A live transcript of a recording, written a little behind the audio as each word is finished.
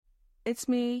it's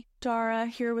me, Dara,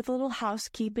 here with a little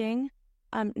housekeeping.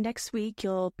 Next week,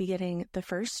 you'll be getting the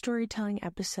first storytelling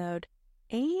episode,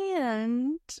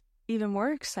 and even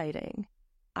more exciting,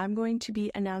 I'm going to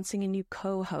be announcing a new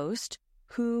co-host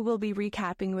who will be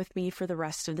recapping with me for the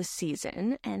rest of the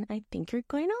season, and I think you're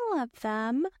going to love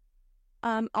them.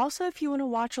 Also, if you want to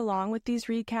watch along with these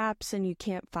recaps and you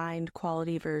can't find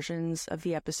quality versions of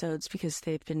the episodes because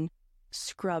they've been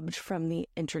scrubbed from the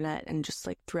internet and just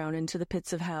like thrown into the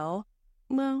pits of hell,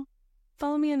 well,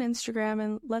 follow me on Instagram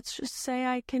and let's just say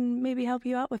I can maybe help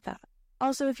you out with that.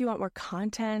 Also, if you want more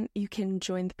content, you can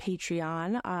join the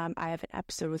Patreon. I have an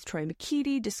episode with Troy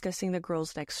McKeedy discussing the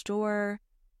girls next door.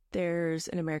 There's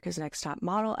an America's Next Top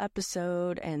Model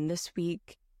episode, and this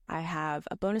week I have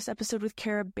a bonus episode with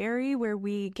Cara Berry where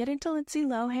we get into Lindsay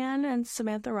Lohan and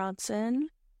Samantha Ronson.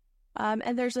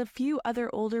 And there's a few other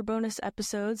older bonus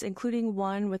episodes, including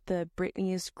one with the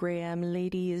Britney's Graham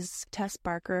ladies, Tess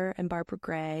Barker and Barbara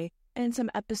Gray, and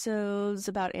some episodes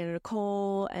about Anna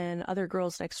Nicole and other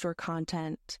Girls Next Door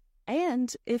content.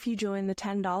 And if you join the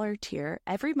 $10 tier,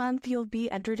 every month you'll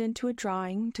be entered into a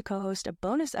drawing to co-host a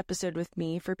bonus episode with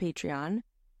me for Patreon.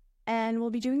 And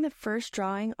we'll be doing the first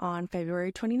drawing on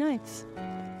February 29th.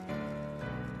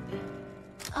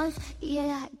 Oh,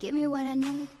 yeah, give me what I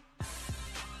need.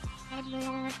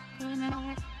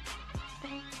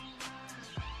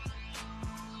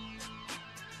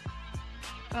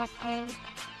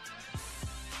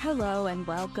 Hello and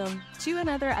welcome to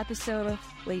another episode of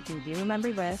Wait, Do You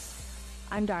Remember This?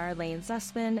 I'm Dara Lane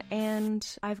Sussman, and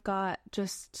I've got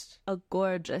just a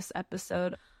gorgeous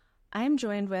episode. I'm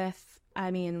joined with, how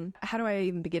do I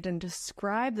even begin to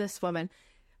describe this woman?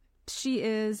 She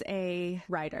is a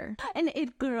writer, an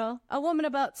it girl, a woman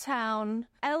about town,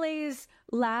 LA's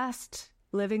last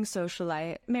living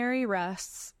socialite, Mary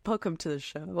Russ. Welcome to the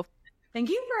show. Thank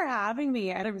you for having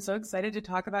me, and I'm so excited to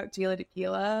talk about Tila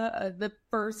Tequila, the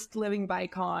first living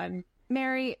bicon.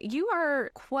 Mary, you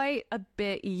are quite a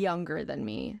bit younger than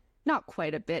me. Not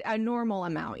quite a bit, a normal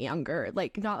amount younger,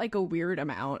 like not like a weird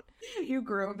amount. You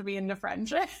grew me into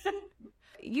friendship.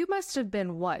 You must have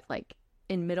been what, like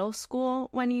in middle school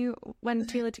when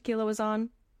Tila Tequila was on?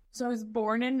 So I was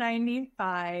born in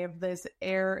 95. This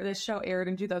show aired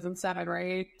in 2007,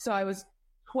 right? So I was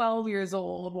 12 years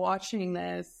old watching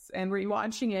this and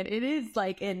rewatching it. It is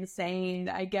like insane.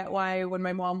 I get why when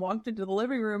my mom walked into the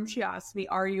living room, she asked me,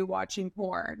 "Are you watching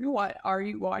porn? What are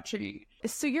you watching?"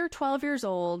 So you're 12 years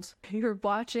old. You're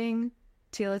watching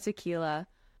Tila Tequila.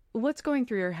 What's going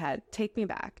through your head? Take me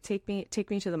back. Take me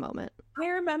to the moment. I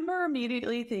remember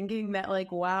immediately thinking that,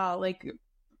 like, wow, like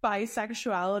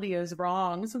bisexuality is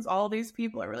wrong since all these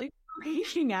people are really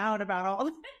freaking out about all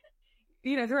this.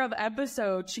 You know, throughout the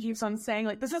episode, she keeps on saying,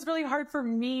 like, this is really hard for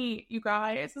me, you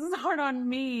guys. This is hard on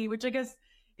me, which I guess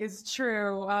is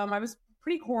true. I was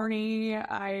pretty horny.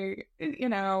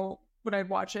 When I'd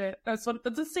watch it. That's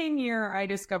the same year I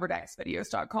discovered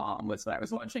xvideos.com was when I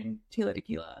was watching Tila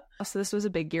Tequila. So this was a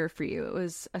big year for you. It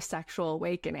was a sexual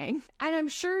awakening. And I'm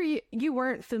sure you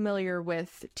weren't familiar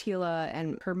with Tila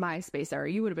and her MySpace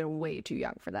era. You would have been way too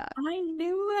young for that. I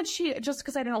knew that just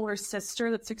because I had an older sister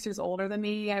that's 6 years older than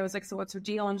me, I was like, so what's her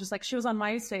deal? And just like, she was on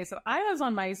MySpace. So I was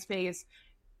on MySpace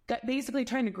basically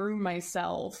trying to groom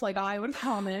myself. Like, I would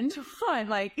comment on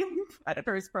like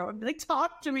Predator's Pro and be like,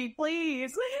 talk to me,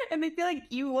 please. And they feel like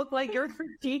you look like you're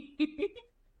 13.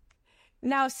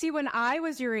 Now, see, when I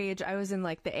was your age, I was in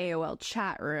like the AOL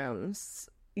chat rooms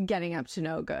getting up to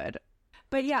no good.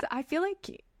 But yeah, I feel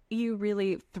like you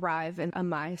really thrive in a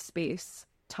MySpace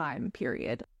time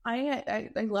period. I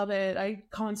love it. I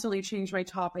constantly change my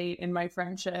top 8 in my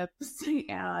friendships,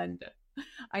 and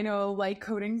I know, like,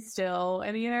 coding still,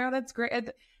 and that's great.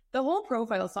 The whole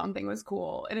profile song thing was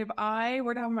cool. And if I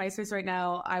were to have MySpace right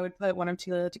now, I would put one of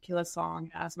Tila Tequila's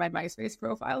song as my MySpace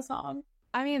profile song.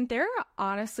 I mean, there are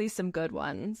honestly some good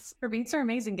ones. Her beats are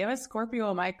amazing. Give a Scorpio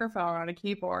a microphone on a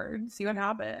keyboard. See what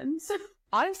happens.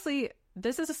 Honestly,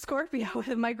 this is a Scorpio with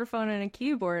a microphone and a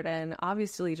keyboard, and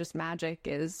obviously just magic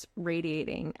is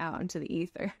radiating out into the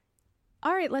ether.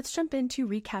 All right, let's jump into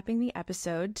recapping the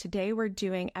episode. Today we're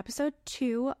doing episode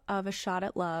 2 of A Shot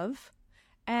at Love.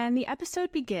 And the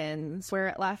episode begins where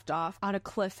it left off on a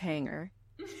cliffhanger.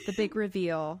 The big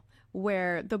reveal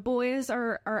where the boys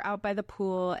are out by the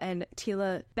pool and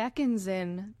Tila beckons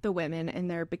in the women in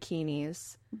their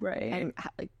bikinis. Right.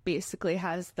 And basically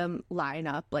has them line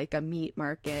up like a meat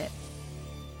market.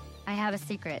 I have a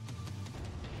secret.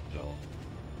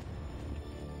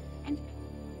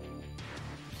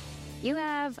 You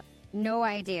have no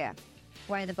idea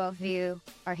why the both of you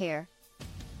are here.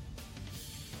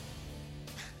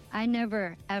 I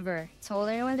never, ever told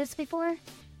anyone this before,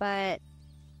 but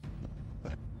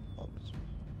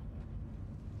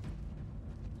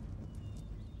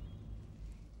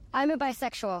I'm a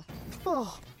bisexual.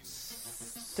 Oh,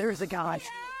 there's a guy.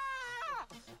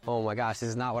 Oh my gosh, this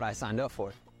is not what I signed up for.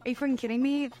 Are you freaking kidding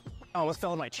me? I almost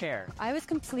fell in my chair. I was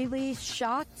completely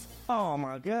shocked. Oh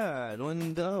my god.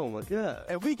 Oh my god.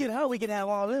 If we can help, we can have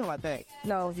all of them, I think.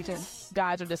 No, you didn't.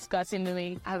 Guys are disgusting to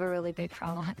me. I have a really big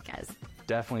problem with guys.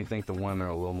 Definitely think the women are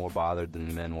a little more bothered than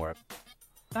the men were.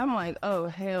 I'm like, oh,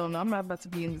 hell no, I'm not about to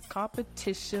be in this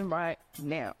competition right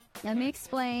now. Let me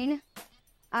explain.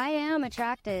 I am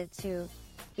attracted to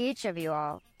each of you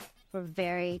all for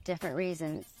very different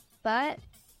reasons, but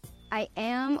I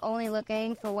am only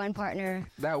looking for one partner.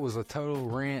 That was a total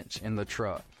wrench in the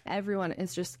truck. Everyone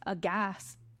is just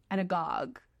aghast and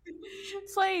agog.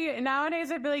 It's like nowadays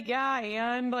I'd be like, yeah,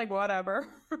 and like whatever.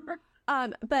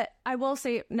 But I will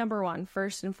say, number one,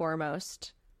 first and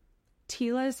foremost,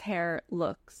 Tila's hair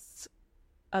looks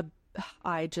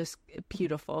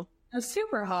beautiful.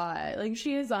 Super hot. Like,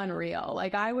 she is unreal.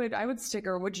 Like, I would stick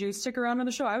her. Would you stick around on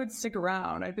the show? I would stick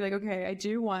around. I'd be like, okay, I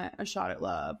do want a shot at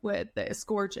love with this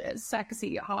gorgeous,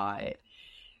 sexy, hot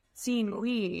scene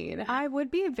queen. I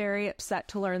would be very upset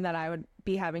to learn that I would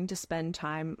be having to spend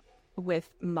time with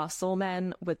muscle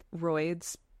men with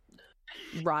roids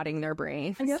rotting their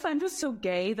brains. I guess I'm just so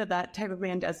gay that type of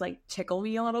man does like tickle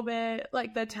me a little bit.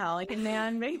 Like the Italian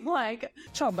man made like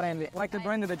Ciao, Brandy. Like the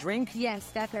brand of the drink?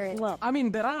 Yes, definitely. Well, I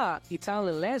mean, there are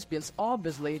Italian lesbians,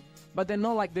 obviously, but they're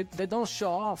not like, they don't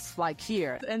show off like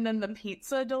here. And then the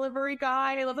pizza delivery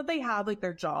guy, I love that they have like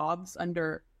their jobs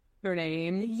under their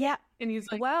name. Yeah. And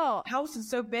he's like, well, house is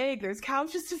so big, there's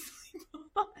couches to sleep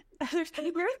on.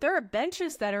 there are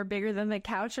benches that are bigger than the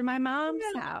couch in my mom's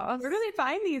house. Where do they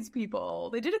find these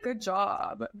people? They did a good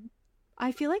job.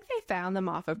 I feel like they found them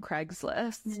off of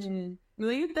Craigslist. Mm-hmm.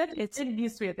 Really? It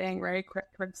used to be a thing, right?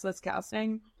 Craigslist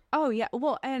casting. Oh, yeah.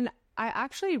 Well, and I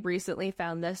actually recently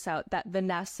found this out, that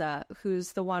Vanessa,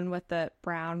 who's the one with the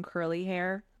brown curly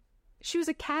hair, she was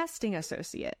a casting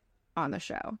associate on the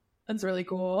show. That's really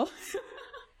cool.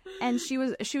 And she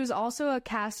was also a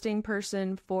casting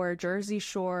person for Jersey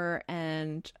Shore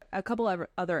and a couple of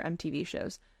other MTV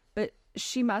shows. But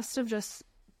she must have just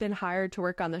been hired to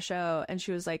work on the show. And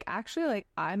she was like, actually, like,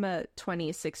 I'm a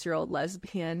 26-year-old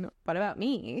lesbian. What about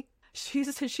me?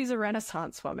 She's a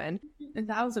Renaissance woman.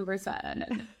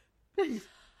 1,000%.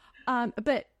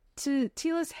 But to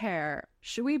Tila's hair,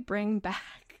 should we bring back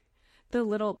the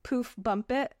little poof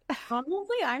bump it?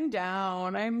 Honestly, I'm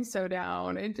down. I'm so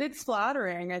down. It's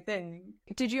flattering, I think.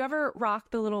 Did you ever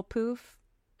rock the little poof?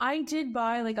 I did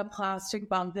buy like a plastic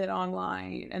bump it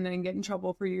online and then get in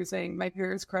trouble for using my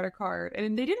parents' credit card.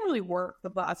 And they didn't really work, the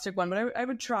plastic one, but I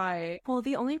would try. Well,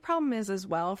 the only problem is as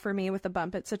well for me with the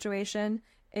bump it situation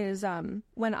is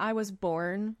when I was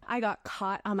born, I got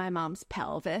caught on my mom's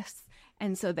pelvis.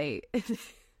 And so they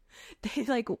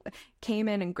like came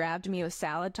in and grabbed me with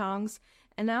salad tongs.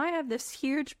 And now I have this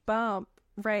huge bump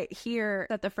right here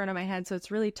at the front of my head. So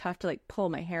it's really tough to like pull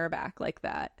my hair back like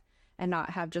that and not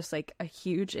have just like a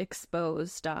huge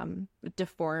exposed,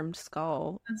 deformed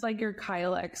skull. It's like your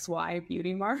Kyle XY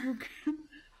beauty mark.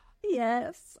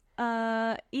 Yes.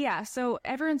 Yeah. So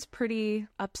everyone's pretty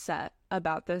upset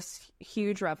about this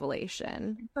huge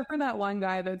revelation. Except for that one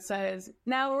guy that says,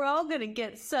 now we're all going to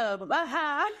get some.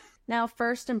 Now,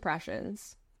 first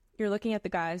impressions. You're looking at the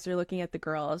guys, you're looking at the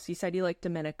girls. You said you like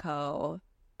Domenico.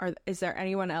 Is there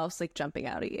anyone else like jumping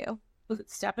out at you? Was it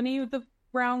Stephanie with the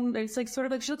brown? It's like sort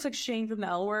of like, she looks like Shane from the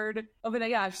L Word. Oh, but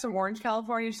yeah, she's from Orange,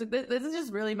 California. She's like, this is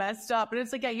just really messed up. And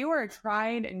it's like, yeah, you are a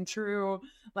tried and true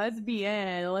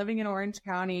lesbian living in Orange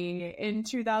County in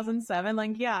 2007.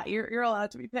 Like, yeah, you're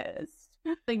allowed to be pissed.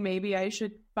 Like, maybe I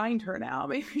should find her now.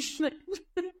 Maybe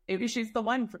she's the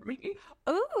one for me.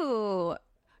 Ooh.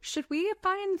 Should we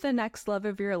find the next love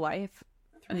of your life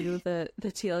through the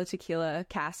Tila Tequila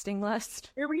casting list?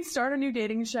 Here we start a new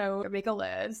dating show, make a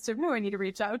list of who I need to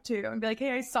reach out to and be like,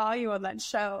 hey, I saw you on that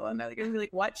show. And they're like, gonna be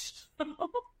like, what show?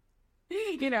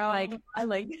 You know, like, I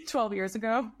like 12 years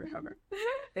ago.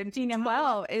 15.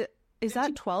 12? Is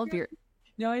that 12 years?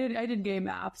 No, I did gay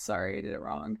math. Sorry, I did it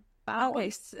wrong.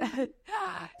 Okay.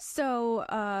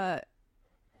 So,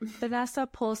 Vanessa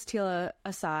pulls Tila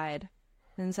aside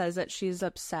and says that she's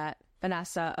upset.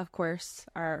 Vanessa, of course,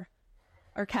 our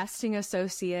casting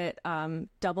associate,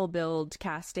 double billed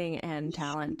casting and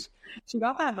talent. She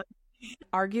got that.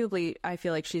 Arguably, I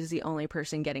feel like she's the only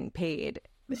person getting paid.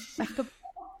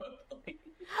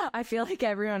 I feel like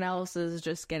everyone else is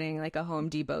just getting like a Home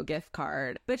Depot gift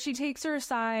card. But she takes her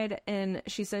aside and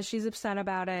she says she's upset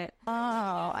about it.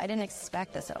 Oh, I didn't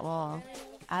expect this at all.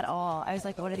 At all. I was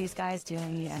like, what are these guys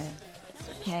doing here?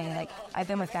 hey, like, I've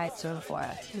been with guys too before,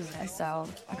 so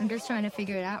I'm just trying to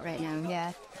figure it out right now.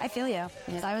 Yeah, I feel you,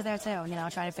 because I was there too,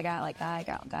 trying to figure out, like, guy,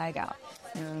 gal.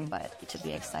 But it should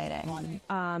be exciting.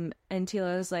 And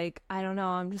Tila's like, I don't know,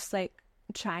 I'm just, like,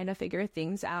 trying to figure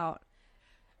things out.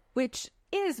 Which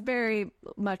is very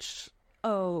much,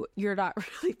 oh, you're not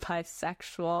really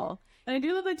bisexual. And I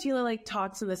do love that Tila, like,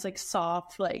 talks in this, like,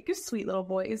 soft, like, sweet little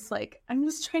voice. Like, I'm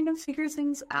just trying to figure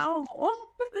things out.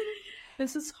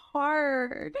 This is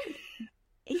hard.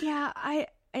 Yeah, I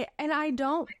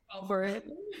don't fall for it.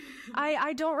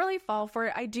 I don't really fall for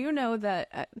it. I do know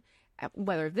that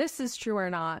whether this is true or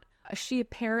not, she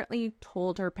apparently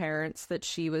told her parents that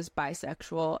she was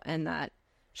bisexual and that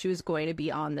she was going to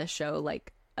be on this show,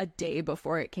 like, a day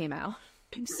before it came out.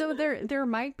 So there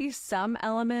might be some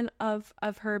element of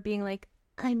her being like,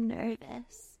 I'm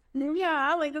nervous.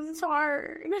 Yeah, like, this is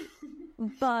hard.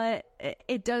 But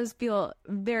it does feel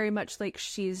very much like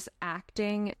she's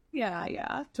acting.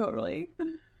 Yeah, totally.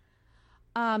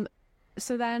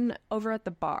 So then over at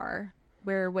the bar,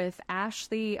 we're with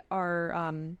Ashley,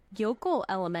 our yokel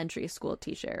elementary school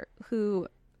teacher, who,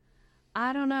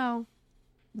 I don't know,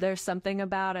 there's something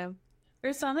about him.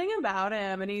 There's something about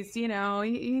him, and he's, he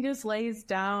just lays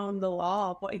down the law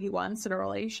of what he wants in a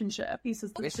relationship. He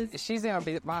says, She's in a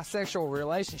bisexual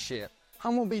relationship.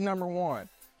 I'm going to be number one.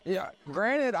 Yeah,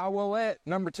 granted, I will let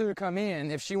number two come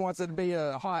in if she wants it to be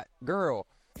a hot girl.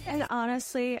 And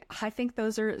honestly, I think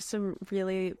those are some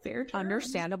really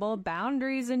understandable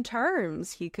boundaries and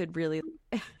terms. He could really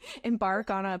embark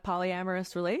on a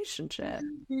polyamorous relationship.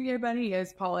 Yeah, but he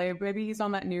is poly. Maybe he's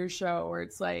on that new show where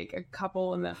it's like a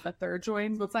couple and the third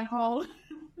joins. What's that called?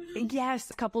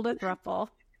 Yes, couple to throuple.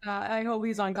 I hope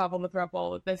he's on couple to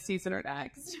throuple this season or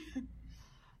next.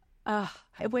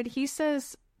 When he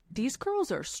says, these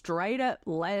girls are straight up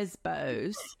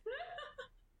lesbos,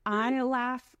 I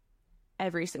laugh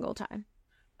every single time.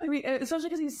 I mean, especially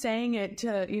because he's saying it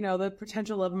to, the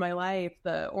potential love of my life,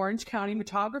 the Orange County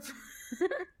photographer.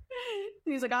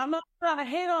 He's like, I'm not gonna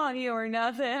hit on you or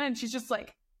nothing. And she's just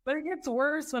like, but it gets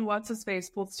worse when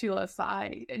What's-His-Face pulls Tila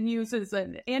aside and uses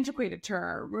an antiquated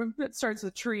term that starts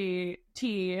with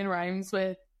T and rhymes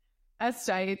with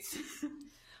estites.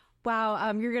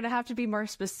 Wow, you're gonna have to be more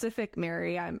specific,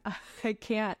 Mary. I'm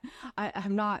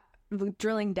not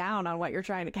drilling down on what you're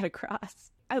trying to get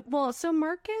across. So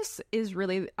Marcus is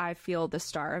really, I feel, the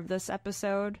star of this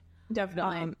episode.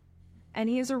 Definitely. And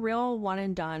he is a real one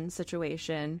and done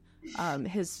situation.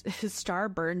 His star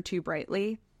burned too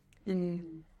brightly.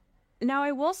 Now,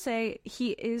 I will say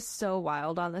he is so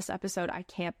wild on this episode. I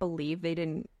can't believe they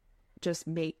didn't just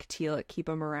make Tila keep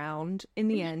him around. In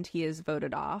the end, he is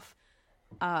voted off.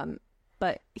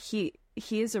 But he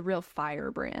is a real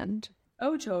firebrand.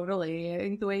 Oh, totally. I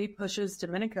think the way he pushes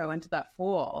Domenico into that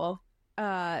pool.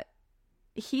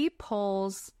 He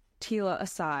pulls Tila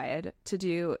aside to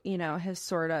do, his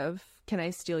sort of, can I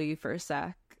steal you for a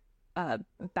sec,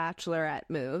 bachelorette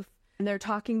move. And they're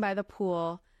talking by the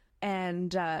pool,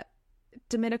 and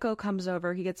Domenico comes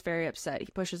over. He gets very upset. He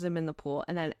pushes him in the pool.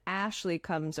 And then Ashley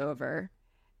comes over,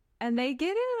 and they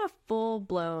get in a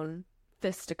full-blown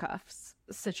fisticuffs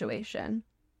situation.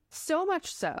 So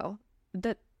much so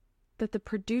that the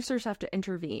producers have to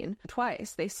intervene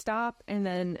twice. They stop, and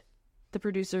then the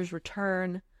producers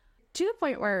return, to the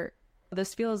point where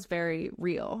this feels very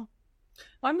real.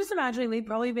 Well, I'm just imagining they've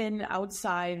probably been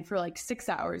outside for like 6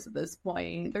 hours at this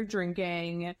point. They're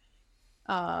drinking.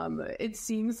 It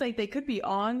seems like they could be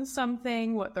on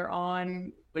something. What they're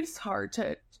on, it's hard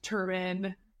to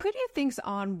determine. Who do you think's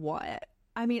on what?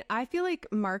 I mean, I feel like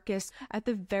Marcus, at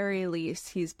the very least,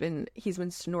 he's been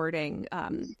snorting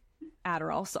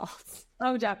Adderall salts.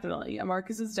 Oh, definitely. Yeah,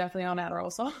 Marcus is definitely on Adderall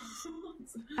salts.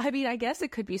 I mean, I guess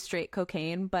it could be straight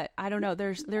cocaine, but I don't know.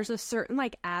 There's a certain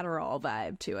like Adderall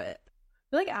vibe to it. I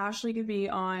feel like Ashley could be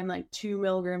on like 2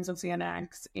 milligrams of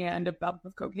Xanax and a bump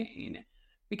of cocaine,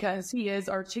 because he is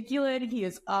articulate, he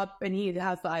is up, and he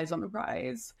has the eyes on the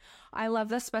prize. I love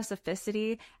the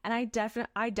specificity, and I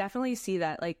definitely see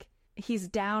that. Like, he's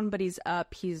down, but he's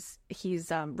up. He's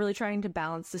really trying to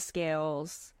balance the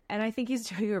scales, and I think he's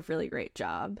doing a really great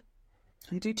job.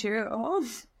 I do too.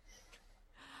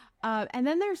 And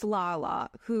then there's Lala,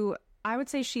 who I would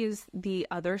say she is the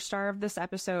other star of this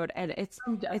episode, and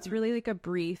it's really like a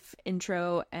brief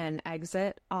intro and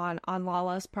exit on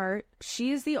Lala's part.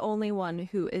 She is the only one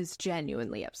who is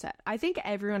genuinely upset. I think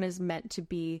everyone is meant to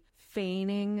be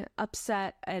feigning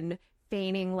upset and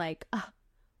feigning like,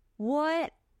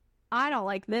 what? I don't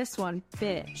like this one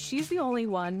bit. She's the only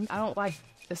one. I don't like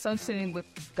associating with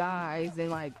guys and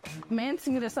like, man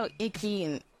seems to so icky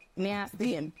and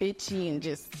nasty and bitchy and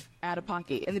just out of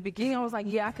pocket. In the beginning, I was like,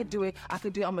 yeah, I could do it. I'm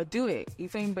gonna do it. You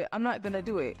feel me? But I'm not gonna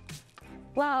do it.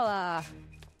 Lala,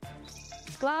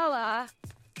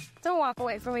 don't walk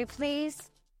away from me, please.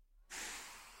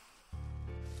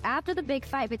 After the big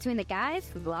fight between the guys,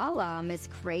 Lala, Miss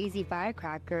Crazy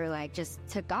Firecracker, like, just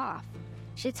took off.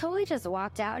 She totally just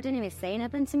walked out, didn't even say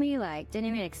nothing to me, like, didn't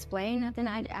even explain nothing.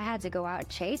 I had to go out and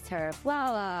chase her.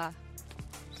 Lala,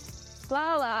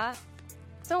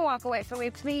 don't walk away from me,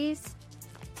 please.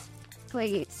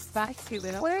 Please. Back to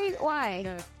the Where are you? Why?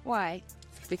 No. Why?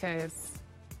 Because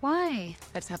Why?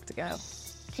 I just have to go.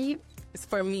 Can you? It's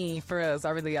for me, for us. I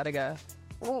really gotta go.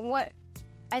 What?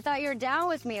 I thought you were down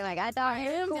with me. Like, I thought,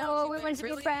 am cool, down we with want to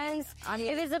you, be friends.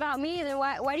 If it's about me, then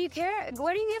why do you care?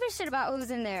 Why do you give a shit about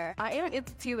who's in there? I am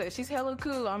into Tila. She's hella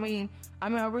cool. I mean, I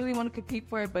really want to compete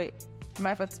for it, but I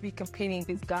might have to be competing with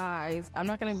these guys. I'm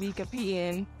not gonna be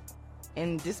competing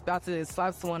and just about to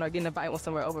slap someone or get in a fight with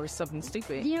somewhere over something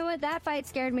stupid. You know what? That fight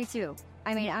scared me too.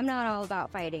 I mean, I'm not all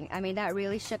about fighting. I mean, that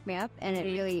really shook me up, and it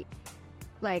really,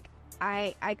 like,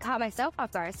 I caught myself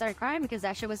off guard. I started crying because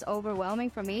that shit was overwhelming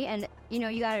for me. And, you know,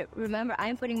 you gotta remember,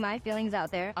 I'm putting my feelings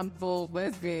out there. I'm full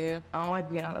lesbian. I don't like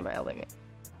being out of my element.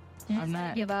 I'm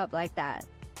not. Give up like that.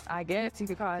 I guess you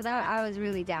could call it. Because I was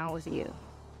really down with you.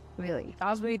 Really. I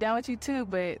was really down with you too,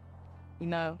 but, you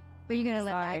know. But you're gonna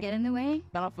let that get in the way?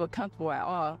 I don't feel comfortable at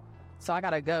all. So I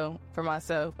gotta go for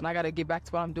myself, and I gotta get back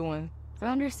to what I'm doing. I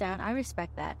understand. I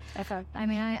respect that. Okay. I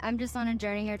mean, I'm just on a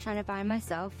journey here trying to find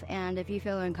myself, and if you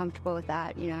feel uncomfortable with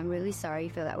that, you know, I'm really sorry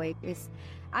you feel that way. Because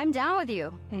I'm down with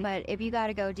you, but if you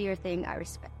gotta go do your thing, I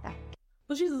respect that.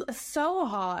 Well, she's so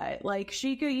hot. Like,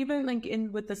 she could even, like,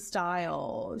 in with the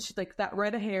style. She's like that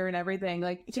red hair and everything.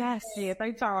 Like, Yes. if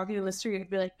I saw her walking in the street, I'd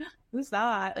be like, who's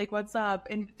that? Like, what's up?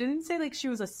 And didn't say, like, she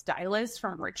was a stylist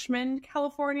from Richmond,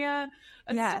 California.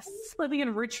 Yes. Living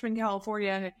in Richmond,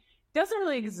 California doesn't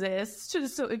really exist.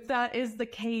 So if that is the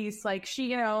case, like,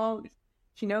 she, you know,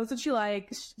 she knows what she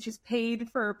likes. She's paid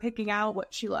for picking out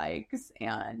what she likes.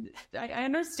 And I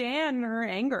understand her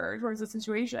anger towards the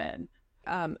situation.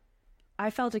 I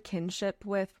felt a kinship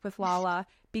with Lala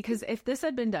because if this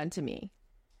had been done to me,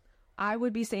 I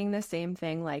would be saying the same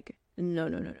thing. Like,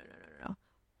 no.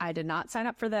 I did not sign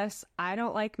up for this. I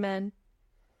don't like men.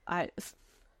 I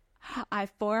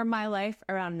form my life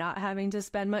around not having to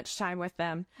spend much time with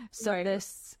them. So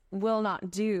this will not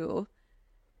do.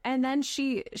 And then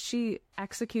she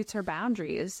executes her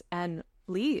boundaries and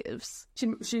leaves.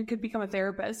 She could become a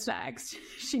therapist next.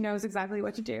 She knows exactly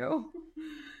what to do.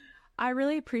 I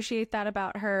really appreciate that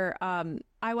about her.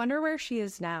 I wonder where she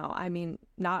is now. I mean,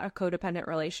 not a codependent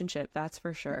relationship, that's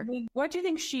for sure. What do you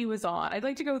think she was on? I'd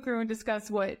like to go through and discuss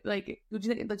what, like, would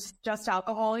you think it's just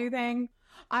alcohol, you think?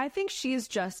 I think she's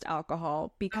just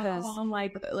alcohol because...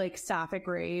 like sapphic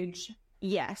rage.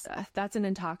 Yes, that's an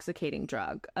intoxicating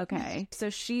drug. Okay.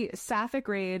 So sapphic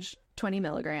rage, 20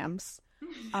 milligrams.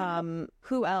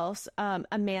 Who else?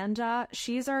 Amanda,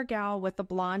 she's our gal with the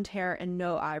blonde hair and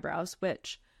no eyebrows,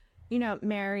 which... You know,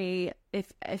 Mary,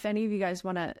 if any of you guys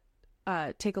want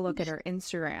to take a look at her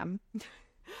Instagram,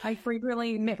 I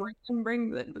frequently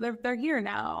they're here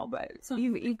now, but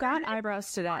you've got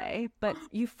eyebrows today, but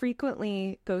you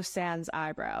frequently go sans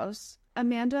eyebrows.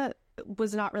 Amanda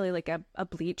was not really like a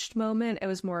bleached moment; it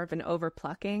was more of an over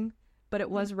plucking, but it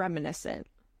was reminiscent.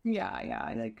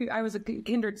 Yeah. Like, I was a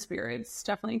kindred spirits,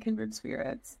 definitely kindred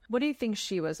spirits. What do you think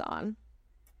she was on?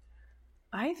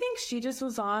 I think she just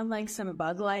was on, like, some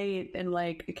Bud Light and,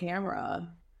 like, a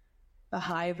camera. The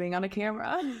high being on a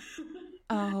camera.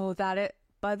 Oh,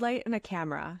 Bud Light and a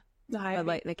camera. Bud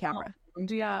Light and a camera.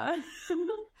 Yeah.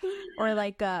 or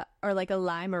like a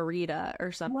Lime-A-Rita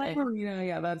or something. Lime-A-Rita,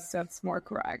 yeah, that's more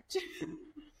correct.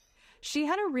 She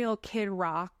had a real Kid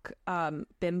Rock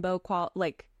bimbo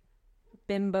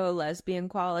lesbian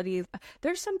quality.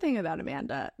 There's something about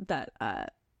Amanda that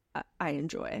I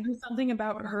enjoy. There's something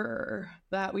about her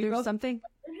that we both... something.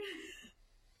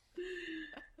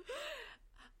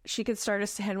 She could start a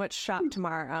sandwich shop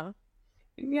tomorrow.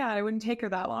 Yeah, it wouldn't take her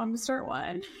that long to start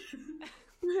one.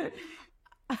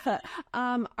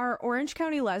 Our Orange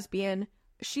County lesbian,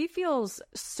 she feels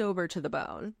sober to the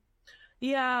bone.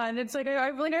 Yeah, and it's like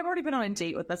I've already been on a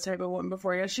date with this type of woman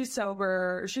before. Yeah, she's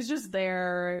sober. She's just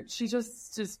there. She's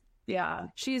just. Yeah.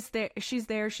 She's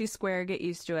there. She's square. Get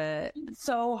used to it.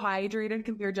 So hydrated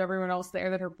compared to everyone else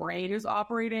there that her brain is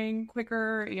operating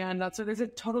quicker. And that's where there's a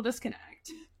total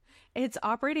disconnect. It's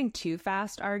operating too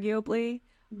fast, arguably.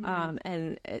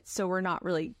 And so we're not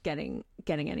really getting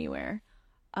anywhere.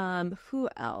 Who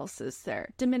else is there?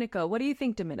 Domenico. What do you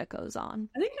think Domenico's on?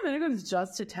 I think Domenico's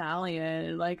just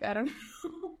Italian. Like, I don't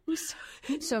know.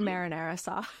 So marinara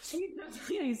sauce.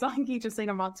 He's like he just ate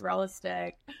a mozzarella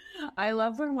stick. I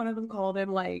love when one of them called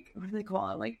him like, what do they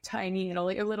call it? Like tiny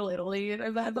Italy, a little Italy.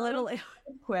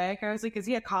 Quick. I was like, is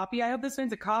he a copy? I hope this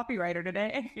man's a copywriter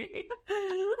today.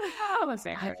 Oh, that's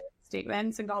fair.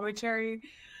 Statements and commentary.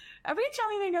 Every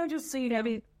time I know, just so you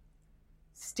know,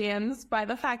 stands by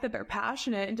the fact that they're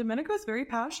passionate, and Domenico's very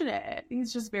passionate.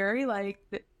 He's just very like,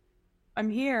 I'm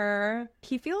here.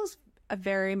 He feels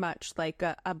very much like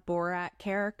a Borat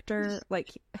character.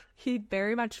 Like he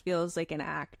very much feels like an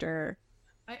actor.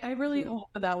 I really hope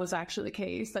that was actually the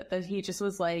case, that he just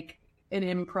was like an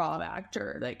improv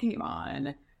actor that came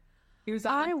on. He was.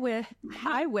 I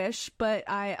wish, but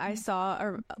I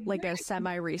saw a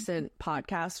semi-recent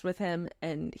podcast with him,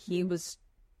 and he was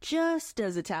just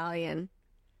as Italian.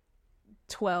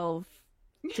 12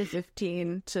 to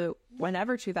 15 to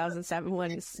whenever 2007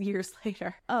 was years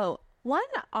later. Oh, one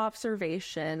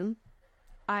observation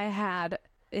I had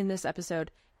in this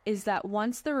episode is that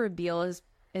once the reveal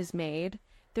is made,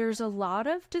 there's a lot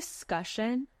of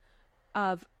discussion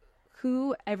of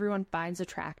who everyone finds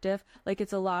attractive. Like,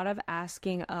 it's a lot of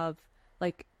asking of,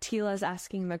 like, Tila's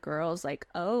asking the girls, like,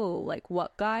 oh, like,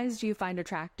 what guys do you find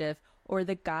attractive? Or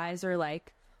the guys are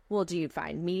like, well, do you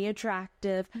find me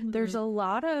attractive? Mm-hmm. There's a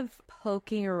lot of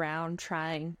poking around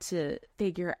trying to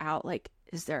figure out, like,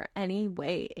 is there any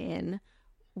way in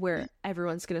where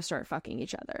everyone's going to start fucking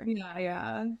each other?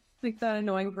 Yeah. Like that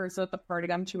annoying person at the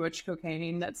party on too much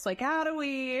cocaine that's like, how do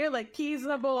we, like, keys in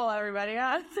a bowl, everybody.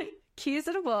 Yeah. Keys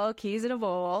in a bowl.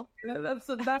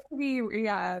 That could be,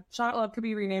 Shot Love could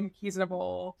be renamed Keys in a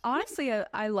Bowl. Honestly,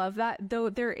 I love that. Though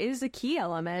there is a key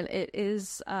element. It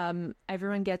is,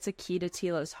 everyone gets a key to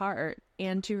Tila's heart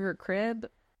and to her crib.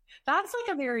 That's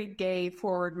like a very gay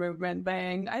forward movement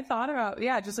thing. I thought about,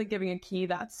 just like giving a key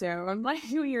that soon. Like,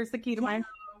 here's the key to my house.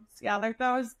 Yeah, like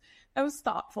that was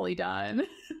thoughtfully done.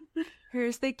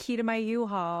 Here's the key to my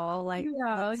U-Haul. Like,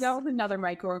 that was another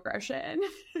microaggression.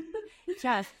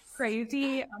 Yes.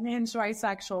 Crazy, unhinged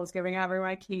bisexual is giving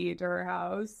everyone a key to her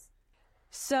house.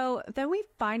 So then we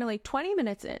finally, 20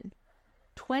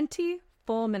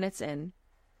 full minutes in,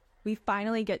 we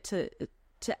finally get to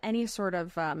any sort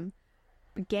of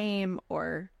game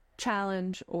or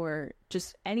challenge or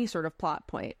just any sort of plot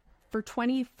point. For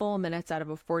 20 full minutes out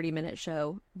of a 40-minute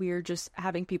show, we are just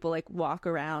having people like walk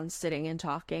around, sitting and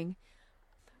talking.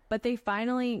 But they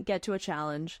finally get to a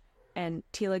challenge, and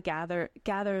Tila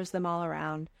gathers them all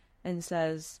around and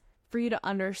says, for you to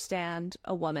understand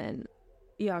a woman,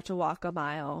 you have to walk a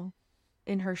mile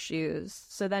in her shoes.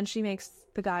 So then she makes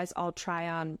the guys all try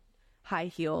on high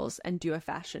heels and do a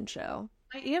fashion show.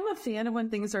 I am a fan of when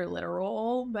things are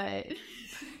literal, but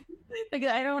like,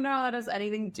 I don't know how that has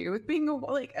anything to do with being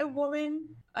a woman.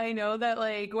 I know that,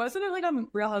 like, wasn't it like on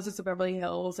Real Houses of Beverly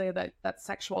Hills, they had that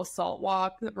sexual assault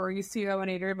walk that Mauricio and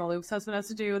Adrian Maloof's husband has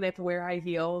to do? They have to wear high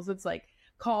heels. It's like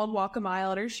called Walk a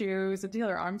Mile in her shoes, and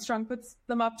Taylor Armstrong puts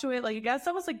them up to it. Like, I guess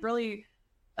that was like really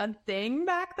a thing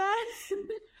back then.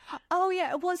 Oh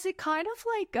yeah, was it kind of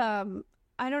like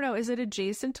I don't know, is it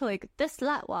adjacent to like the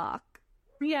slut walk?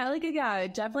 Yeah,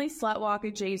 definitely slut walk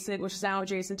adjacent, which is now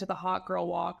adjacent to the hot girl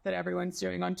walk that everyone's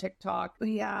doing on TikTok.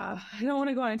 Yeah, I don't want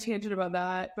to go on a tangent about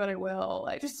that, but I will.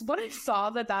 When I saw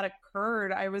that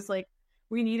occurred, I was like,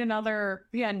 we need another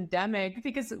pandemic,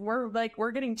 because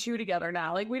we're getting two together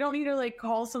now. Like, we don't need to like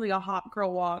call something a hot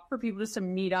girl walk for people just to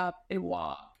meet up and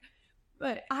walk.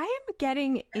 But I am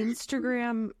getting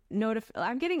Instagram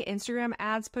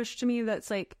ads pushed to me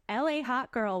that's like LA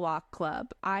Hot Girl Walk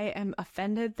Club. I am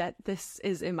offended that this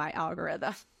is in my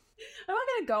algorithm. I'm not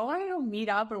gonna go. I'm gonna meet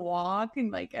up and walk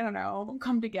and, like, I don't know,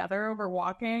 come together over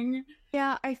walking.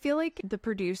 Yeah, I feel like the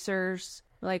producers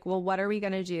like, well, what are we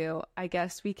gonna do? I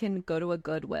guess we can go to a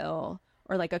Goodwill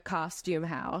or like a costume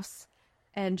house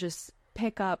and just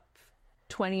pick up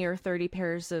 20 or 30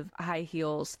 pairs of high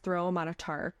heels, throw them on a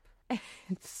tarp, and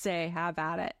say, have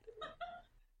at it.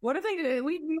 What if they did?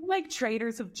 We like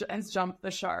Traders has jumped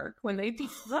the shark when they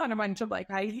put on a bunch of like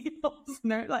high heels,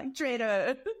 and they're like,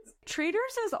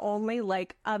 Traders is only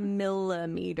like a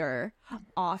millimeter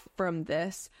off from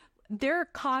this. They're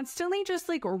constantly just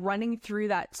like running through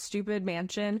that stupid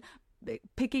mansion,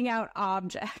 picking out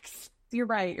objects. You're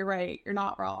right. You're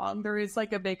not wrong. There is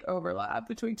like a big overlap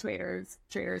between Traders.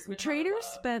 Traders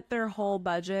spent their whole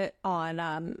budget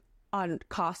on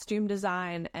costume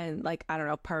design and, like, I don't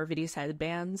know, Parvati's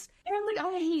headbands. And like,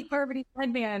 I hate Parvati's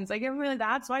headbands. Like,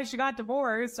 that's why she got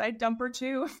divorced. I'd dump her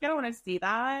too. I don't want to see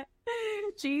that.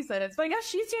 Jesus. But I guess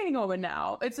she's dating Owen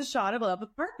now. It's a shot of love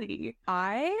with Parvati.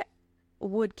 I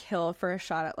would kill for a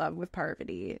shot at love with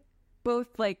Parvati.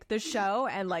 Both like the show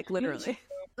and like literally.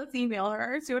 Let's email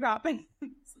her, see what happens.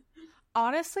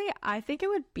 Honestly, I think it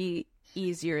would be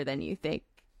easier than you think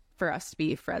for us to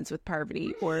be friends with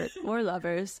Parvati or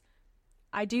lovers.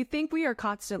 I do think we are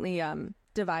constantly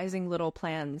devising little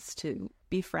plans to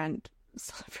befriend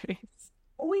celebrities.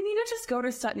 We need to just go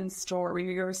to Sutton's store.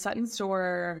 We go to Sutton's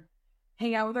store,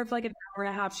 hang out with her for like an hour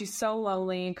and a half. She's so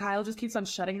lonely. And Kyle just keeps on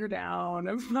shutting her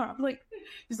down. Like,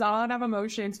 she's not allowed to have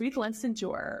emotions. We'd listen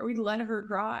to her. We'd let her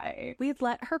cry. We'd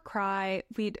let her cry.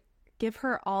 We'd give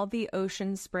her all the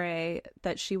ocean spray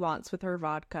that she wants with her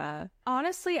vodka.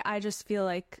 Honestly, I just feel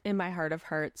like in my heart of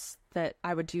hearts that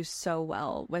I would do so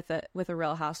well with a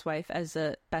Real Housewife as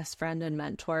a best friend and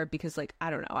mentor, because like,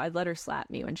 I don't know, I'd let her slap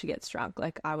me when she gets drunk.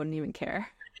 Like, I wouldn't even care.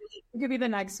 It could be the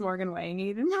next Morgan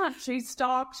Wang. She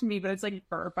stalked me, but it's like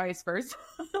vice versa.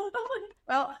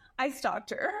 Well, I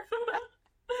stalked her.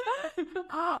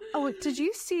 Oh, did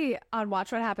you see on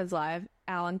Watch What Happens Live,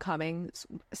 Alan Cummings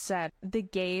said the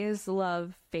gays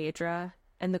love Phaedra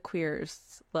and the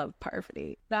queers love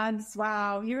Parvati. That's,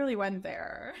 wow, he really went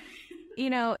there. You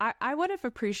know, I would have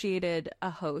appreciated a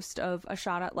host of A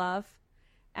Shot at Love,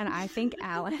 and I think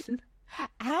Alan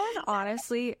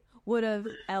honestly would have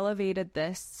elevated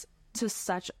this to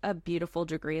such a beautiful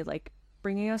degree, like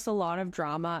bringing us a lot of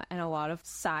drama and a lot of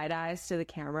side eyes to the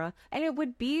camera. And it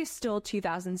would be still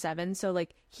 2007, so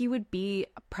like he would be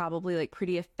probably like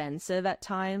pretty offensive at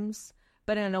times,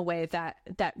 but in a way that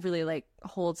really like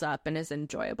holds up and is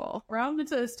enjoyable. Around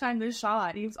this time, this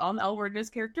shot, he was on the L Word, and his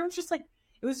character was just like,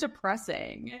 it was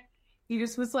depressing. He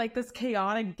just was like this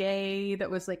chaotic gay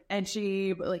that was like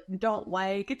edgy, but like you don't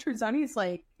like. It turns out he's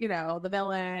like, you know, the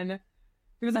villain.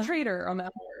 He was a traitor on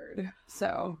that word.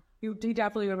 So he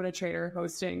definitely would have been a traitor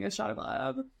hosting A Shot of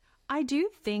Love. I do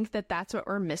think that that's what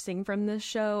we're missing from this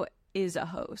show is a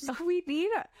host. We need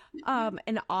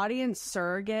an audience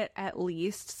surrogate, at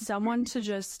least someone to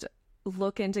just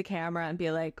look into camera and be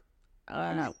like, I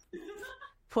don't know,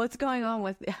 what's going on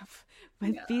with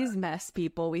these mess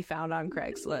people we found on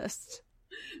Craigslist.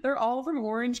 They're all from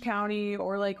Orange County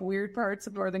or like weird parts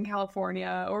of Northern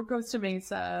California or Costa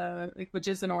Mesa, like, which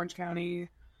is in Orange County.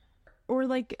 Or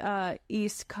like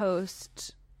East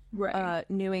Coast, Right.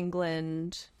 New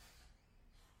England.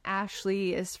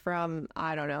 Ashley is from,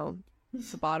 I don't know,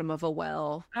 the bottom of a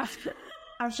well.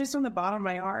 Ashley's from the bottom of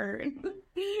my heart.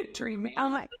 Dreaming.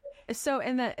 So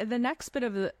in the next bit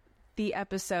of the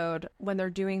episode, when they're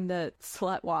doing the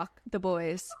slut walk, the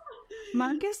boys,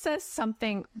 Marcus says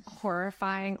something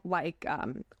horrifying like,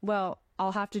 well,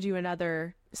 I'll have to do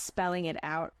another spelling it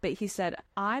out. But he said,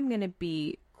 I'm going to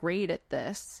be great at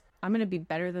this. I'm going to be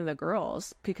better than the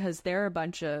girls because they're a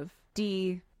bunch of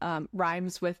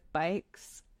rhymes with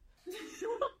bikes.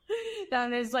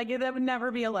 That is like, that would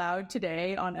never be allowed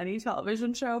today on any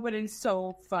television show, but it's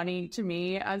so funny to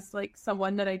me as like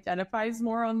someone that identifies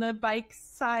more on the bike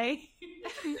side.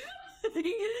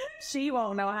 She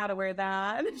won't know how to wear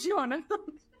that.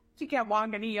 She can't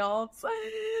walk in heels.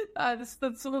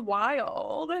 That's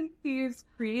wild. And he's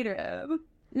creative.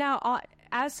 Now,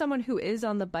 as someone who is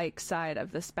on the bike side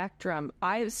of the spectrum,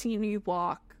 I've seen you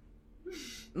walk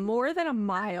more than a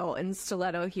mile in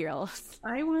stiletto heels.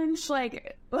 I once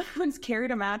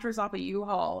carried a mattress off a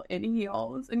U-Haul in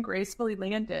heels and gracefully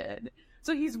landed.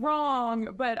 So he's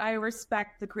wrong, but I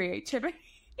respect the creativity.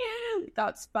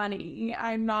 That's funny.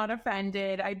 I'm not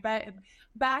offended. I bet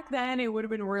back then it would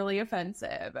have been really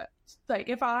offensive. Like,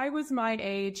 if I was my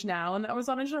age now and that was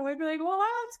on a show, I'd be like, well,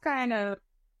 that's kind of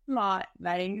not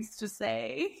nice to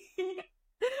say.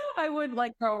 I would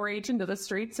like throw rage into the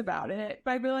streets about it,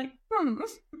 but I'd be like,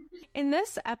 In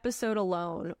this episode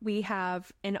alone, we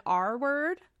have an R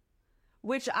word,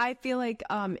 which I feel like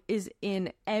is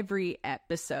in every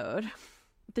episode.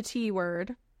 The T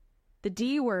word, the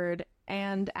D word,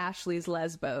 and Ashley's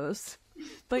lesbos.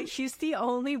 But she's the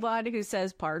only one who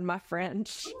says, pardon my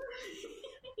French.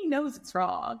 He knows it's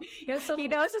wrong. He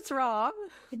knows it's wrong.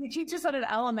 He teaches at an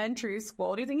elementary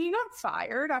school. Do you think he got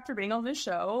fired after being on the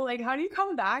show? Like, how do you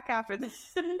come back after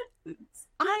this?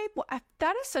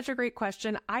 That is such a great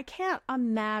question. I can't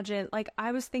imagine. Like,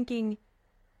 I was thinking,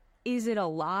 is it a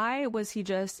lie? Was he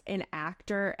just an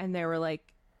actor and they were like,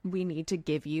 we need to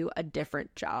give you a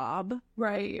different job?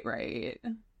 Right. Like,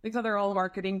 so they're all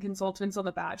marketing consultants on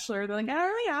The Bachelor. They're like, I don't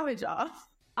really have a job.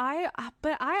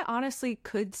 But I honestly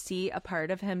could see a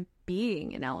part of him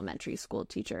being an elementary school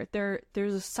teacher.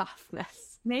 There's a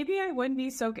softness. Maybe I wouldn't be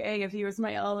so gay if he was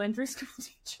my elementary school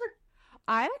teacher.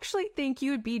 I actually think you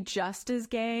would be just as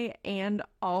gay and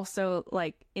also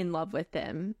like in love with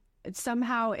him.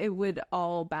 Somehow it would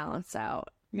all balance out.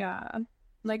 Yeah.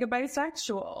 Like a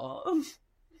bisexual.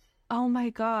 Oh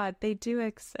my God, they do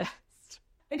exist.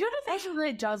 I don't know if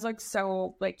it does look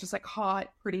so like just like hot,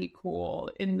 pretty cool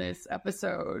in this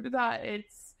episode that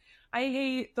I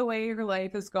hate the way her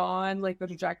life has gone, like the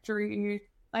trajectory.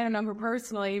 I don't know her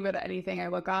personally, but anything I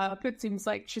look up, it seems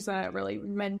like she's in a really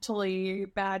mentally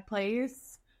bad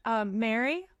place.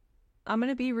 Mary, I'm going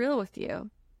to be real with you.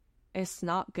 It's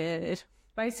not good.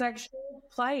 Bisexual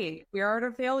plight. We are at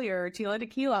a failure. Tila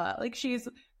Tequila. Like she's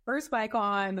first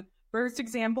icon, first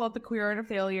example of the queer art of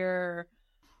failure.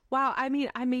 Wow. I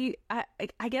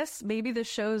guess maybe the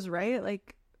show's right.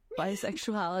 Like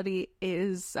bisexuality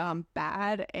is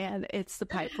bad, and it's the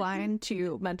pipeline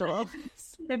to mental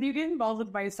illness. If you get involved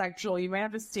with bisexual, you might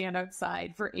have to stand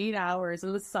outside for 8 hours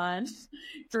in the sun,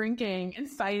 drinking and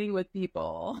fighting with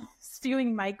people,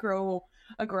 spewing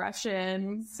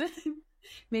microaggressions,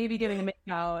 maybe getting a make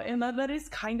out, and that is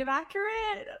kind of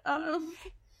accurate.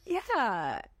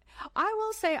 Yeah. I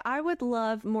will say I would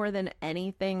love more than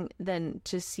anything than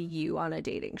to see you on a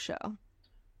dating show.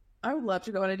 I would love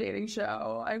to go on a dating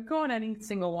show. I'd go on any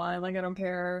single one. Like, I don't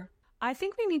care. I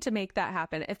think we need to make that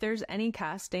happen. If there's any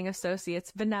casting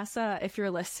associates, Vanessa, if you're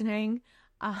listening,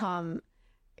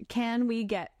 can we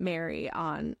get Mary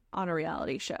on a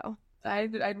reality show?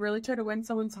 I'd really try to win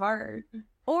someone's heart.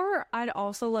 Or I'd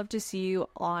also love to see you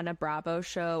on a Bravo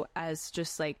show as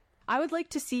just like, I would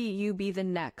like to see you be the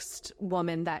next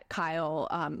woman that Kyle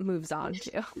moves on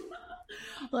to.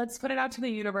 Let's put it out to the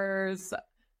universe.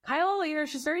 Kyle,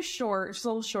 she's very short. She's a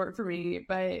little short for me,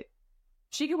 but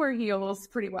she can wear heels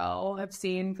pretty well. I've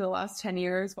seen for the last 10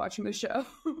 years watching the show.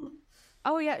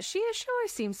 Oh, yeah. She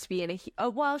always seems to be in a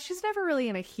heel. Well, she's never really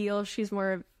in a heel. She's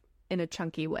more in a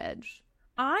chunky wedge.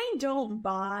 I don't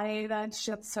buy that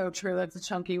shit's so true. That's a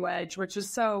chunky wedge, which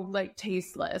is so like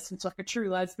tasteless. It's like a true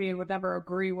lesbian would never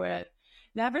agree with.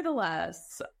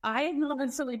 Nevertheless, I have not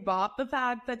necessarily bought the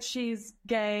fact that she's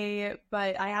gay,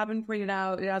 but it hasn't pointed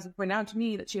out to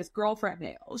me that she has girlfriend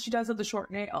nails. She does have the short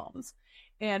nails.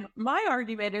 And my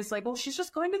argument is like, well, she's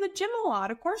just going to the gym a lot.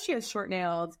 Of course she has short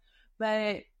nails.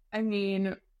 But I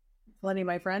mean, plenty of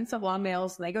my friends have long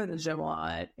nails and they go to the gym a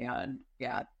lot. And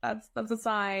yeah, that's a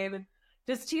sign.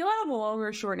 Does Tila have long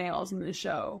or short nails in the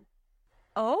show?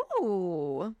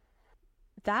 Oh,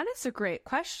 that is a great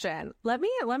question. Let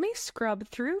me scrub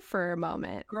through for a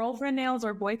moment. Girlfriend nails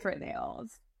or boyfriend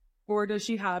nails? Or does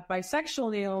she have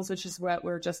bisexual nails, which is what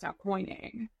we're just now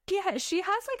coining? Yeah, she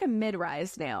has like a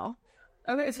mid-rise nail.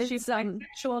 Okay, so she's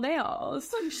bisexual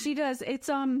nails. She does. It's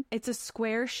a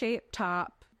square-shaped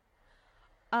top.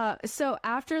 So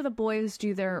after the boys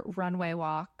do their runway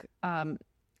walk,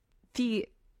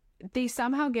 they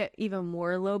somehow get even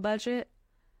more low budget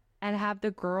and have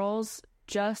the girls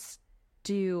just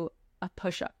do a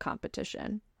push-up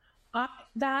competition.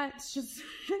 That's just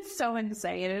it's so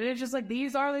insane. And it's just like,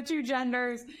 these are the two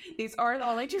genders. These are the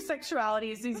only two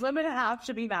sexualities. These women have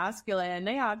to be masculine.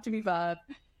 They have to be buff.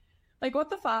 Like, what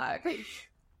the fuck?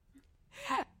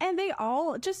 And they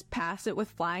all just pass it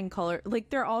with flying color. Like,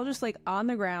 they're all just like on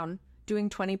the ground doing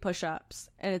 20 push-ups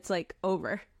and it's like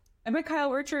over. I bet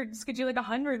Kyle Richards could do like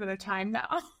 100 at a time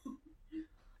now.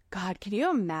 God, can you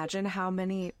imagine how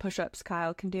many push-ups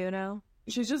Kyle can do now?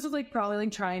 She's just like probably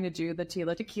like trying to do the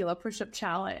Tila Tequila push-up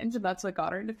challenge, and that's what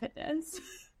got her into fitness.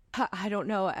 I don't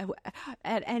know.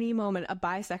 At any moment, a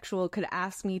bisexual could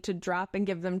ask me to drop and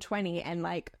give them 20, and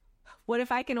like, what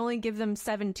if I can only give them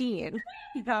 17?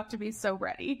 You have to be so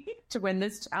ready to win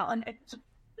this challenge.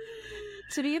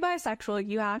 To be bisexual,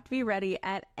 you have to be ready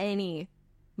at any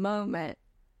moment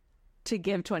to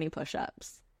give 20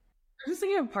 push-ups. I'm just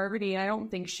thinking of Parvati, and I don't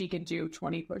think she could do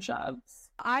 20 push-ups.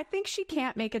 I think she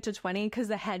can't make it to 20 because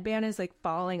the headband is like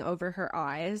falling over her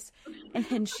eyes, and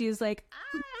then she's like,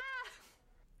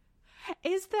 ah!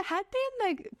 Is the headband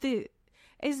like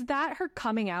is that her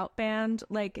coming out band?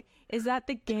 Like, is that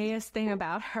the gayest thing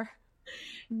about her?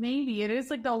 Maybe it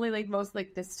is like the only like most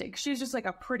like distinct. She's just like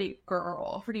a pretty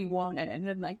girl, pretty woman,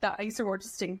 and like that makes her more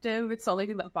distinctive. It's the only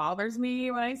thing that bothers me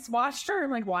when I watched her.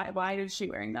 I'm like, why is she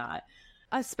wearing that?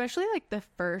 Especially like the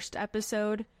first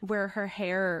episode where her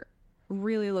hair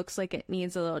really looks like it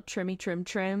needs a little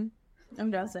trim.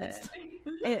 Does it?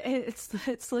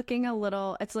 It's looking a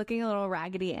little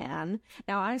Raggedy Ann.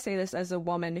 Now I say this as a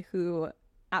woman who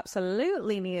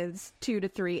absolutely needs 2 to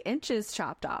 3 inches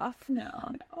chopped off.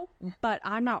 No. But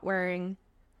I'm not wearing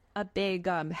a big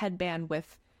headband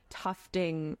with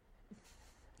tufting.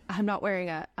 I'm not wearing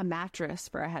a mattress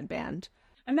for a headband.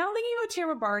 I'm now thinking about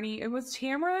Tamara Barney. And was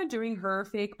Tamara doing her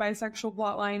fake bisexual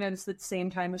plotline at the same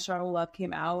time as Shadow Love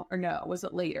came out? Or no, was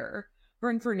it later?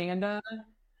 Her and Fernanda?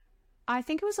 I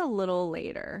think it was a little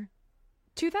later.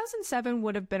 2007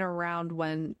 would have been around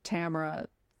when Tamara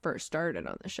first started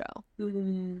on the show.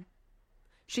 Mm-hmm.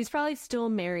 She's probably still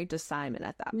married to Simon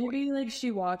at that point. Maybe like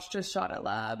she watched A Shot at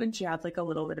Love and she had like a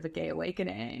little bit of a gay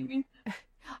awakening.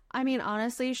 I mean,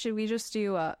 honestly, should we just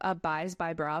do a Buys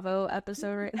by Bravo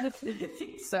episode right now? I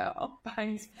think so.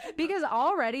 Buys. Because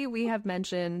already we have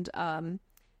mentioned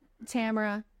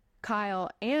Tamara, Kyle,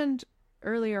 and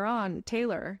earlier on,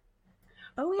 Taylor.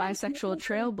 Oh, yeah, bisexual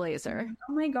trailblazer.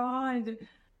 Oh my god.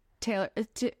 Taylor,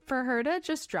 for her to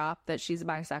just drop that she's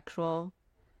bisexual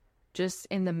just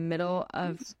in the middle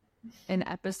of an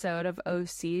episode of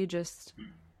OC, just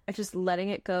letting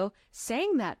it go,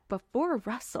 saying that before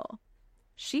Russell,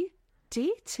 she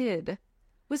dated,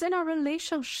 was in a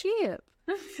relationship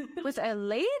with a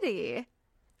lady.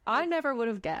 I never would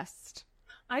have guessed.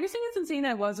 I just think it's insane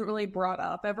that it wasn't really brought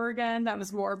up ever again. That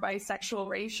was more bisexual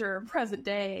erasure present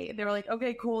day. They were like,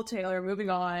 okay, cool, Taylor, moving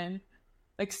on.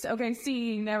 Like, okay,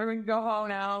 scene, everyone can go home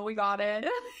now. We got it.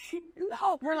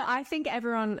 No, well, I think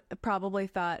everyone probably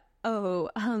thought, oh,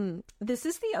 this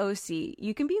is the OC.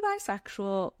 You can be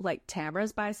bisexual, like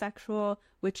Tamara's bisexual,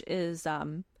 which is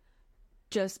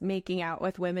just making out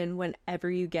with women whenever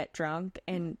you get drunk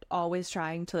and always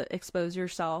trying to expose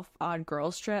yourself on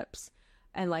girls' trips.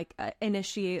 And like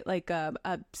initiate like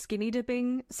a skinny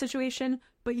dipping situation,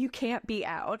 but you can't be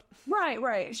out.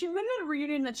 Right. She went to a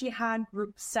reunion that she had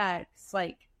group sex.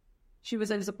 Like she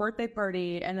was at a birthday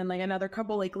party, and then like another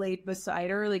couple like laid beside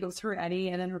her. Like it was her Eddie,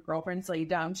 and then her girlfriend's laid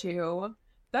down too.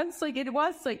 That's like it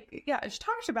was like yeah. She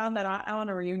talked about that on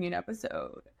a reunion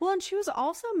episode. Well, and she was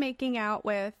also making out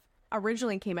with,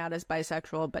 originally came out as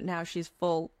bisexual, but now she's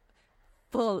full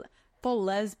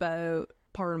lesbo.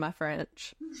 Pardon my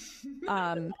French,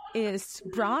 is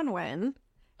Bronwyn,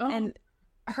 and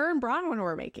her and Bronwyn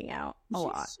were making out a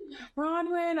lot.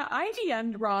 Bronwyn, I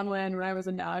DM'd Bronwyn when I was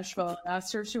in Nashville and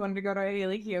asked her if she wanted to go to a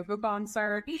Haley Kiyoko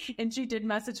concert, and she did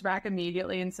message back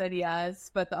immediately and said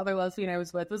yes, but the other lesbian I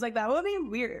was with was like, that would be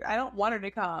weird. I don't want her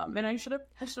to come, and I should have.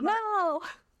 No!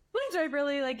 Which I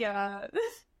really like, yeah.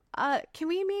 Can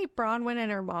we meet Bronwyn and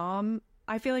her mom?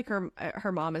 I feel like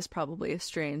her mom is probably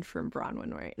estranged from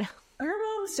Bronwyn right now. Her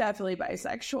mom's definitely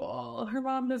bisexual. Her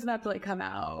mom doesn't have to like come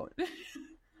out.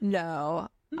 No,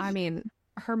 I mean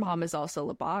her mom is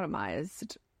also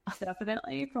lobotomized.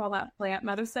 Definitely for all that plant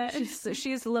medicine.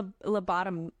 She's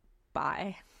lobotom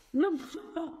bi.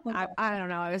 I don't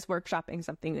know. I was workshopping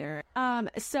something there.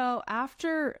 So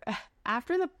after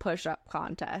the push-up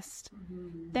contest,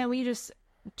 then we just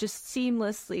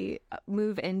seamlessly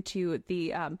move into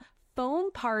the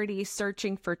foam party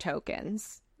searching for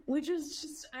tokens. Which is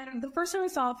just, the first time I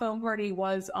saw a foam party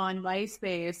was on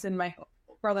MySpace, and my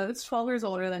brother, that's 12 years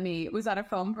older than me, was at a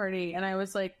foam party, and I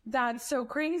was like, that's so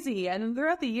crazy. And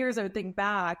throughout the years, I would think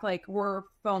back, like, were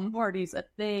foam parties a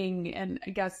thing? And I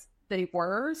guess they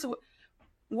were. So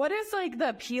what is, like, the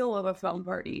appeal of a foam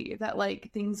party? That,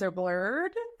 like, things are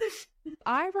blurred?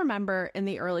 I remember in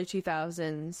the early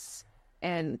 2000s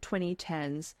and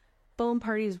 2010s, foam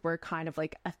parties were kind of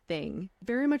like a thing.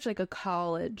 Very much like a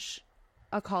college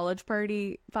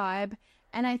party vibe.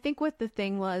 And I think what the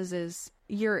thing was is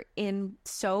you're in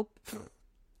soap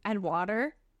and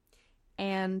water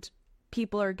and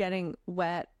people are getting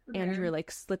wet and you're like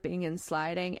slipping and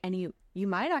sliding, and you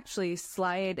might actually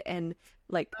slide and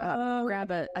like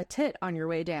grab a tit on your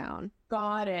way down.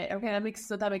 Got it. Okay, that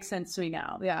makes sense to me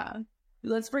now. Yeah.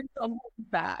 Let's bring some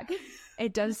back.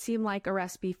 It does seem like a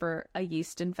recipe for a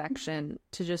yeast infection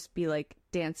to just be like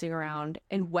dancing around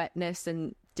in wetness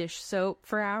and dish soap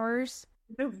for hours.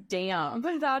 Oh, damn.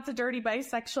 But that's a dirty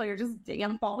bisexual. You're just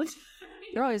damp all the time.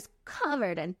 You're always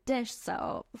covered in dish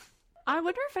soap. I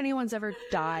wonder if anyone's ever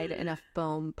died in a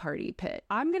foam party pit.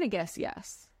 I'm going to guess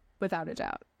yes, without a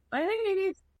doubt. I think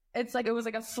maybe it's like it was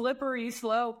like a slippery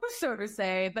slope, so to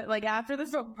say. But like after the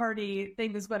foam party,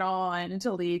 things went on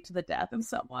to lead to the death of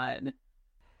someone.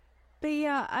 But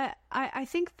yeah, I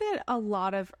think that a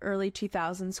lot of early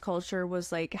 2000s culture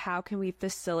was like, how can we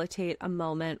facilitate a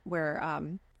moment where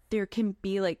there can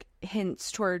be like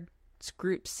hints towards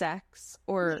group sex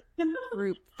or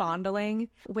group fondling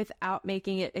without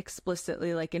making it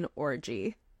explicitly like an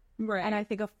orgy. Right. And I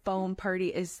think a foam party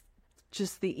is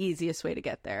just the easiest way to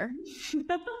get there.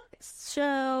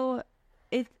 So,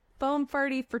 foam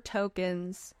party for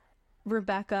tokens.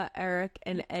 Rebecca, Eric,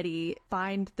 and Eddie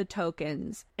find the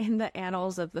tokens in the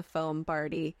annals of the foam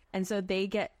party. And so they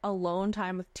get alone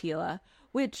time with Tila,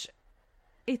 which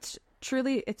it's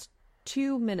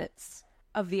 2 minutes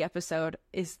of the episode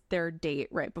is their date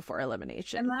right before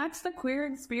elimination. And that's the queer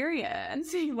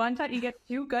experience. One time you get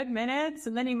 2 good minutes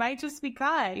and then you might just be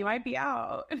cut. You might be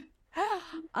out.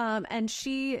 And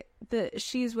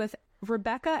she's with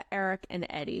Rebecca, Eric, and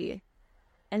Eddie.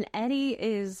 And Eddie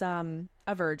is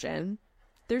a virgin.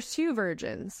 there's two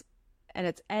virgins, and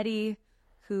it's Eddie,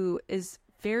 who is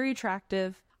very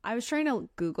attractive. I was trying to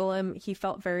Google him. He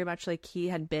felt very much like he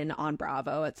had been on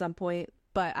Bravo at some point,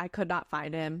 but I could not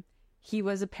find him. He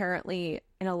was apparently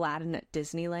in Aladdin at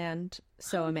Disneyland,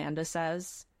 so Amanda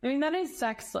says. I mean, that is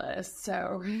sexless,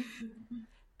 so...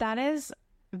 That is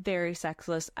very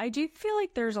sexless. I do feel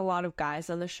like there's a lot of guys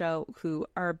on the show who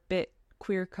are a bit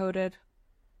queer-coded.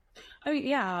 I mean,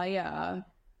 yeah.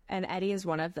 And Eddie is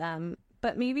one of them.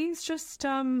 But maybe he's just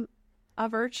a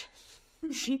virgin.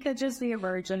 He could just be a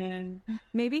virgin.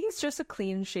 Maybe he's just a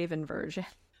clean-shaven virgin.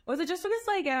 Was it just because,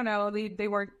 like, I don't know,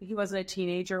 he wasn't a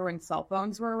teenager when cell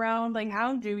phones were around? Like,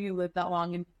 how do you live that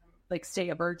long and, like, stay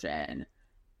a virgin?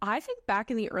 I think back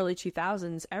in the early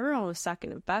 2000s, everyone was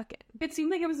sucking and fucking. It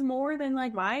seemed like it was more than,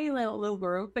 like, my little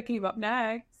group that came up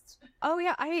next. Oh,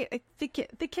 yeah, the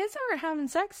kids aren't having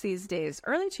sex these days.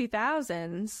 Early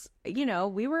 2000s, you know,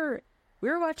 we were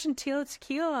watching Tila,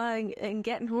 Tequila and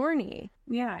getting horny.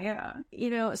 Yeah. You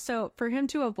know, so for him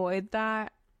to avoid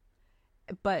that,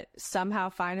 but somehow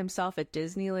find himself at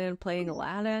Disneyland playing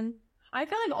Aladdin. I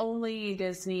feel like only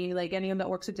Disney, like anyone that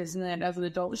works at Disneyland as an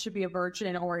adult should be a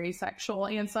virgin or asexual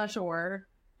and such, or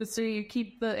just so you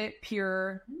keep it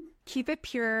pure. Keep it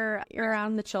pure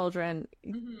around the children.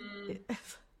 Mm-hmm.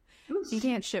 You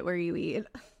can't shit where you eat.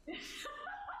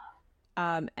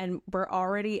 And we're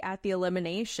already at the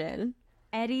elimination.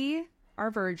 Eddie, our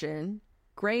virgin.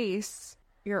 Grace,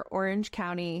 your Orange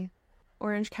County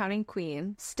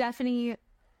queen. Stephanie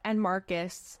and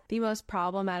Marcus, the most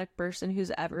problematic person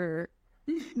who's ever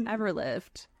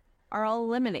lived, are all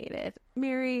eliminated.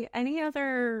 Mary, any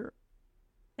other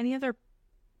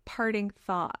parting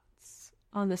thoughts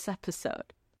on this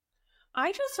episode?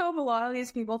 I just hope a lot of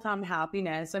these people found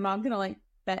happiness. I'm not gonna like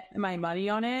bet my money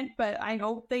on it, but I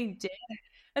hope they did.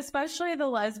 Especially the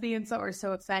lesbians that were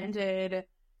so offended.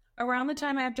 Around the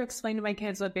time I have to explain to my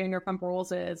kids what Vanderpump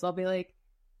Rules is, I'll be like,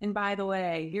 and by the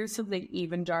way, here's something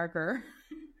even darker.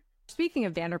 Speaking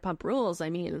of Vanderpump Rules, I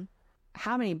mean,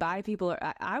 how many bi people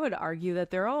are... I would argue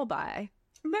that they're all bi.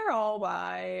 They're all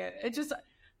bi. It just...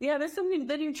 Yeah, there's something...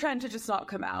 The new trend to just not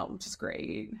come out, which is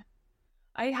great.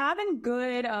 I had a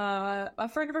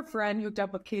friend of a friend hooked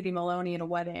up with Katie Maloney in a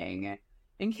wedding.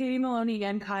 And Katie Maloney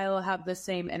and Kyle have the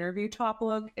same interview top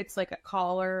look. It's like a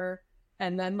collar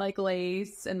and then like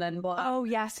lace and then blah. Oh,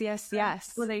 yes.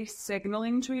 Were they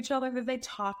signaling to each other? Did they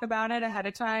talk about it ahead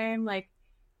of time? Like,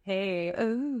 hey,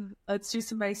 ooh, let's do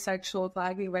some bisexual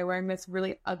flagging by wearing this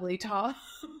really ugly top.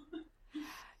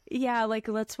 Yeah, like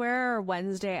let's wear our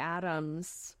Wednesday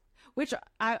Addams, which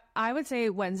I would say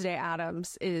Wednesday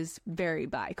Addams is very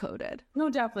bi-coded.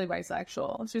 No, definitely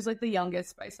bisexual. She's like the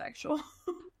youngest bisexual.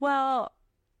 Well,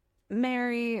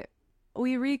 Mary,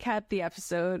 we recapped the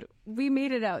episode. We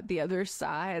made it out the other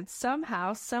side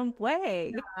somehow, some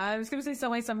way. Yeah, I was going to say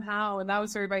some way, somehow, and that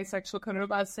was very bisexual. Couldn't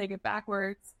have saying it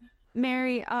backwards.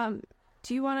 Mary,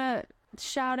 do you want to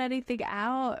shout anything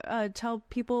out? Tell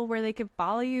people where they can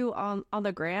follow you on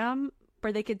the gram,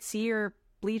 where they could see your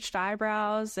bleached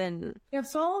eyebrows and... Yeah,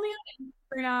 follow me on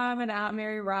Instagram and at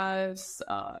Mary Russ.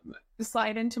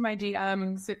 Slide into my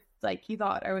DMs if like you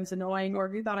thought I was annoying or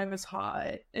if you thought I was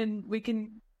hot, and we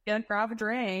can grab a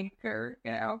drink or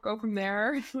go from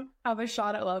there. Have a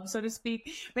shot at love, so to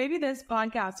speak. Maybe this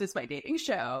podcast is my dating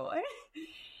show.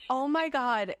 Oh my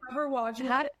god, ever watching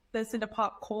this into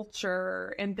pop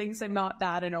culture and thinks I'm not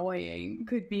that annoying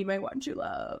could be my one true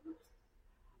love.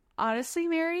 Honestly,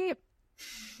 Mary,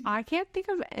 I can't think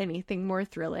of anything more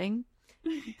thrilling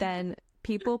than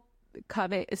people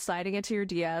sliding into your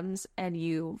DMs and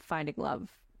you finding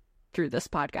love through this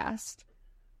podcast.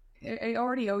 I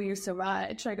already owe you so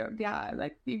much. I don't. Yeah,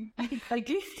 like you. Like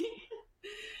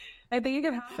I think it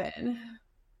could happen.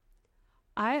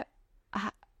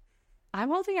 I'm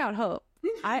holding out hope.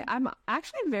 I'm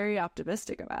actually very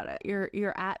optimistic about it.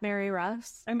 You're at Mary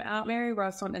Russ. I'm at Mary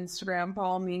Russ on Instagram.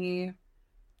 Follow me.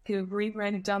 To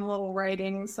rewrite dumb little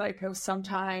writings that I post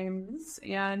sometimes,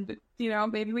 and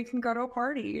maybe we can go to a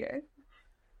party.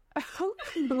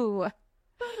 Ooh.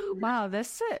 Wow,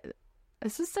 this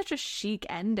is such a chic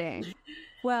ending.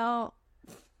 Well,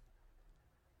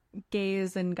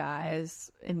 gays and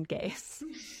guys and gays.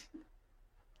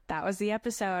 That was the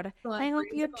episode. I hope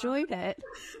you enjoyed it.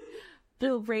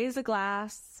 We'll raise a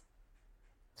glass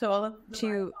to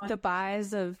the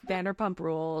buys of Vanderpump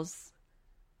Rules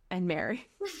and Mary.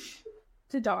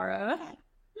 To Dara.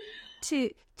 To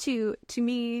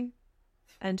me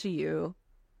and to you.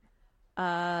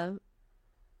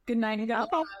 Good night and good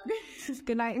luck.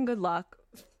 Good night and good luck.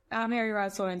 I'm Mary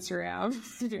Russ on Instagram.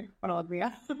 Wanna look me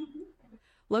up?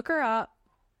 Look her up.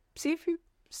 See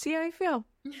how you feel.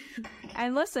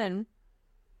 And listen,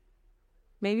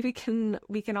 Maybe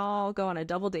we can all go on a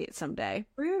double date someday.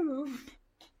 Woo.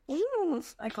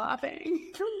 Like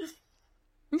clapping.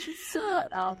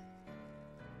 Shut up.